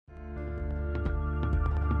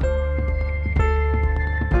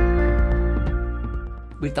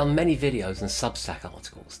We've done many videos and Substack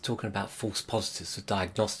articles talking about false positives for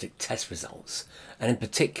diagnostic test results, and in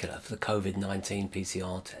particular for the COVID-19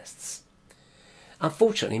 PCR tests.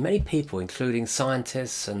 Unfortunately, many people, including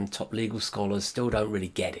scientists and top legal scholars, still don't really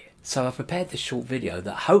get it. So I've prepared this short video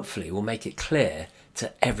that hopefully will make it clear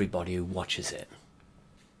to everybody who watches it.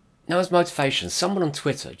 Now, as motivation, someone on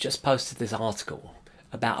Twitter just posted this article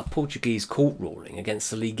about a Portuguese court ruling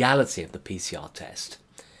against the legality of the PCR test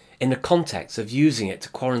in the context of using it to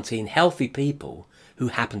quarantine healthy people who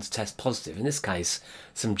happen to test positive. In this case,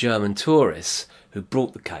 some German tourists who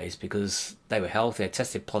brought the case because they were healthy, they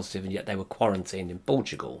tested positive, and yet they were quarantined in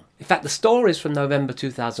Portugal. In fact, the story is from November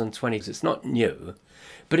 2020, so it's not new,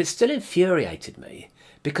 but it still infuriated me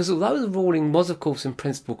because although the ruling was of course in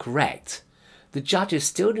principle correct, the judges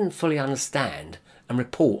still didn't fully understand and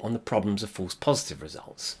report on the problems of false positive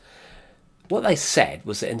results. What they said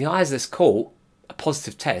was that in the eyes of this court, a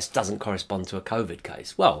positive test doesn't correspond to a COVID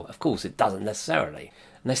case. Well, of course it doesn't necessarily.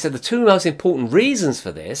 And they said the two most important reasons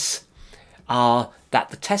for this are that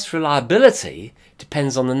the test reliability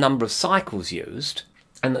depends on the number of cycles used,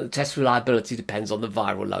 and that the test reliability depends on the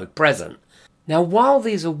viral load present. Now, while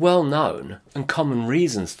these are well known and common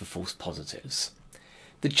reasons for false positives,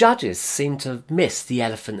 the judges seem to have missed the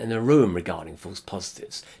elephant in the room regarding false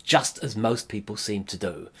positives, just as most people seem to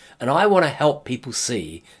do. And I want to help people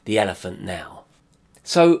see the elephant now.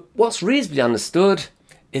 So what's reasonably understood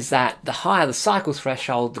is that the higher the cycle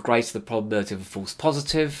threshold, the greater the probability of a false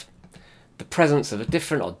positive. The presence of a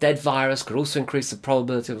different or dead virus could also increase the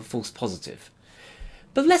probability of a false positive.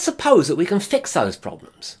 But let's suppose that we can fix those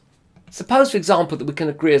problems. Suppose, for example, that we can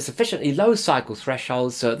agree a sufficiently low cycle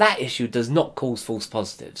threshold so that issue does not cause false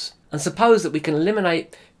positives. And suppose that we can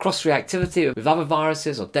eliminate cross-reactivity with other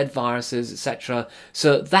viruses or dead viruses, etc.,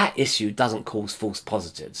 so that issue doesn't cause false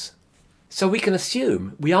positives. So we can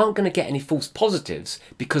assume we aren't going to get any false positives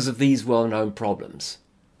because of these well-known problems.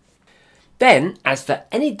 Then, as for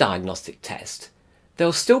any diagnostic test, there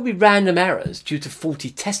will still be random errors due to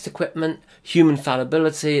faulty test equipment, human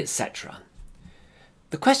fallibility, etc.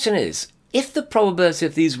 The question is, if the probability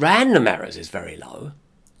of these random errors is very low,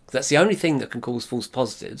 that's the only thing that can cause false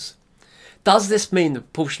positives, does this mean the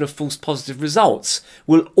proportion of false positive results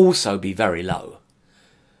will also be very low?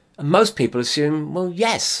 And most people assume, well,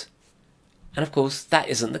 yes. And of course, that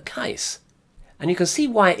isn't the case. And you can see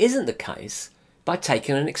why it isn't the case by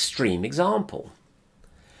taking an extreme example.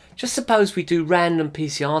 Just suppose we do random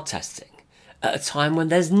PCR testing at a time when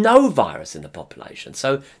there's no virus in the population,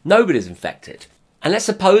 so nobody's infected. And let's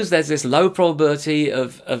suppose there's this low probability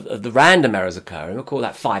of the random errors occurring. We'll call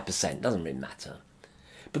that 5%, doesn't really matter.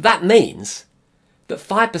 But that means that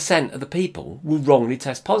 5% of the people will wrongly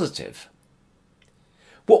test positive.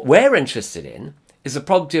 What we're interested in is the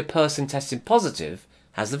probability of a person testing positive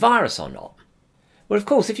has the virus or not. Well, of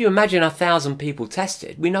course, if you imagine 1,000 people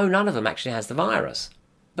tested, we know none of them actually has the virus.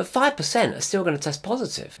 But 5% are still going to test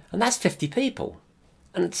positive, and that's 50 people.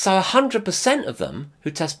 And so 100% of them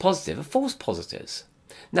who test positive are false positives.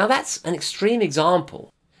 Now that's an extreme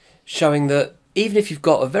example, showing that even if you've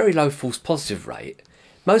got a very low false positive rate,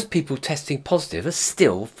 most people testing positive are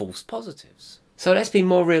still false positives. So let's be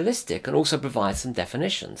more realistic and also provide some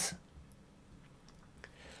definitions.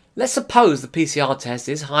 Let's suppose the PCR test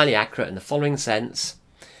is highly accurate in the following sense.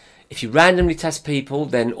 If you randomly test people,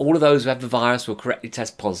 then all of those who have the virus will correctly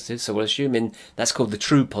test positive. So we'll assume that's called the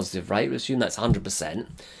true positive rate. We'll assume that's 100%.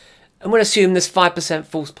 And we'll assume this 5%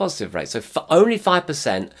 false positive rate. So only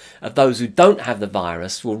 5% of those who don't have the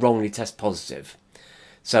virus will wrongly test positive.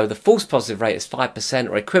 So the false positive rate is 5%,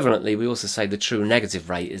 or equivalently, we also say the true negative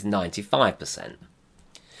rate is 95%.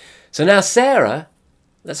 So now Sarah,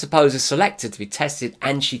 let's suppose, is selected to be tested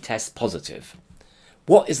and she tests positive.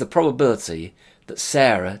 What is the probability that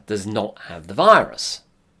Sarah does not have the virus?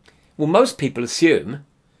 Well, most people assume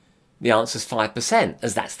the answer is 5%,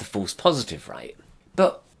 as that's the false positive rate.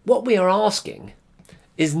 But what we are asking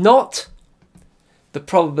is not the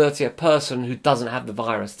probability a person who doesn't have the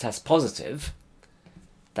virus tests positive,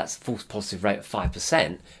 that's the false positive rate of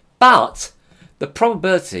 5%, but the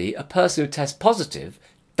probability a person who tests positive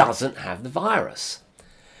doesn't have the virus.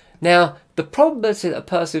 Now, the probability that a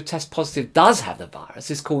person who tests positive does have the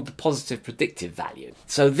virus is called the positive predictive value.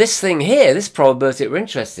 So this thing here, this probability that we're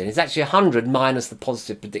interested in, is actually 100 minus the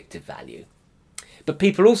positive predictive value. But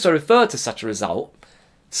people also refer to such a result,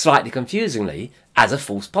 slightly confusingly, as a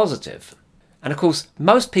false positive. And of course,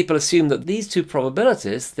 most people assume that these two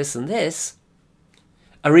probabilities, this and this,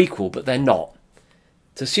 are equal, but they're not.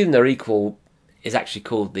 To assume they're equal is actually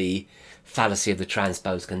called the fallacy of the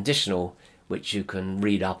transposed conditional, which you can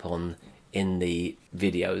read up on in the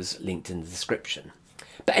videos linked in the description.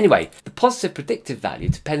 But anyway, the positive predictive value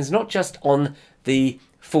depends not just on the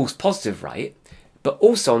false positive rate, but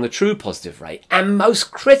also on the true positive rate, and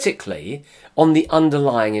most critically on the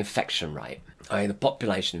underlying infection rate, i.e. the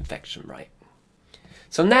population infection rate.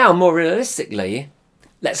 So now, more realistically,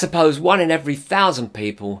 let's suppose 1 in every 1,000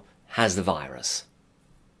 people has the virus.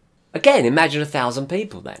 Again, imagine 1,000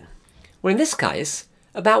 people then. Well, in this case,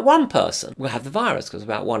 about 1 person will have the virus, because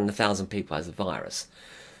about 1 in 1,000 people has the virus.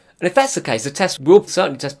 And if that's the case, the test will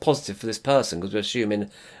certainly test positive for this person, because we're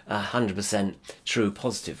assuming a 100% true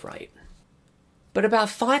positive rate. But about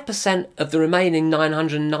 5% of the remaining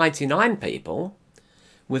 999 people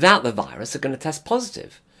without the virus are going to test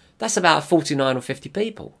positive. That's about 49 or 50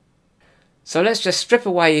 people. So let's just strip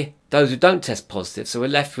away those who don't test positive, so we're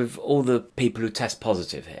left with all the people who test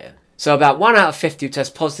positive here. So about 1 out of 50 who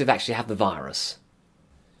test positive actually have the virus.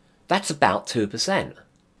 That's about 2%.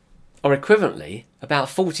 Or equivalently, about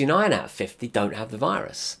 49 out of 50 don't have the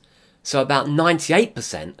virus. So about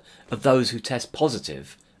 98% of those who test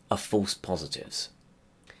positive are false positives.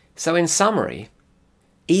 So in summary,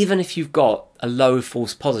 even if you've got a low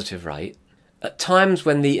false positive rate, at times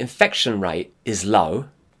when the infection rate is low,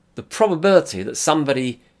 the probability that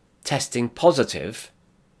somebody testing positive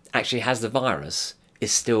actually has the virus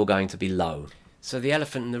is still going to be low. So the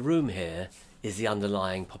elephant in the room here is the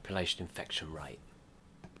underlying population infection rate.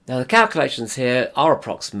 Now the calculations here are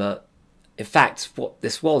approximate. In fact, what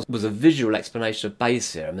this was a visual explanation of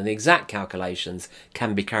Bayes' theorem, and the exact calculations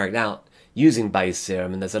can be carried out using Bayes'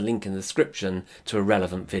 theorem, and there's a link in the description to a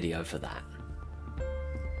relevant video for that.